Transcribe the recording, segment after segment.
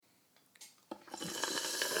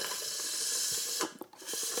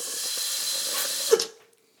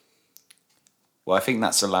Well, I think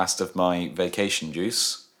that's the last of my vacation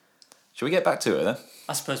juice. Shall we get back to it then?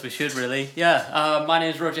 I suppose we should, really. Yeah, my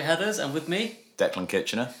name is Roger Heathers, and with me... Declan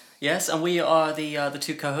Kitchener. Yes, and we are the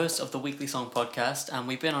two co-hosts of the Weekly Song Podcast, and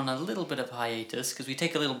we've been on a little bit of hiatus, because we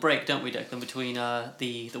take a little break, don't we, Declan, between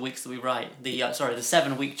the weeks that we write. The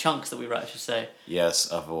 7-week chunks that we write, I should say.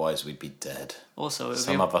 Yes, otherwise we'd be dead. Also,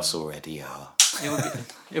 Some of us already are. It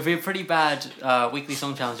would be a pretty bad weekly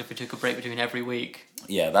song challenge if we took a break between every week.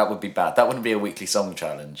 Yeah, that would be bad. That wouldn't be a weekly song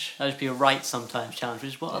challenge. That would be a write sometimes challenge,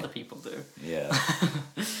 which is what other people do. Yeah.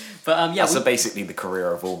 But That's basically the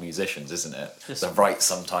career of all musicians, isn't it? The write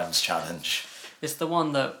sometimes challenge. It's the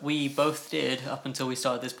one that we both did up until we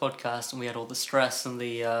started this podcast, and we had all the stress and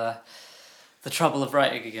the trouble of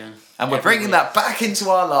writing again. And we're bringing that back into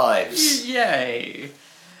our lives. Yay!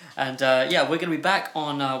 And we're going to be back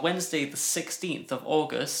on Wednesday the 16th of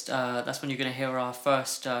August. That's when you're going to hear our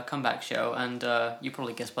first comeback show. And you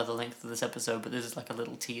probably guessed by the length of this episode, but this is like a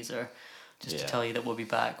little teaser just to tell you that we'll be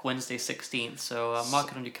back Wednesday 16th. So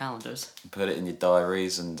mark it on your calendars. Put it in your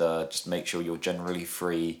diaries and just make sure you're generally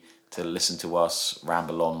free to listen to us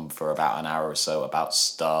ramble on for about an hour or so about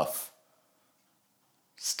stuff.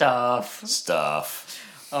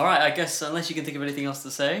 All right, I guess unless you can think of anything else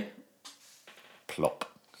to say. Plop.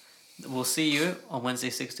 We'll see you on Wednesday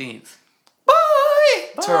 16th. Bye!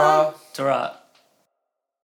 Ta-ra! Ta-ra!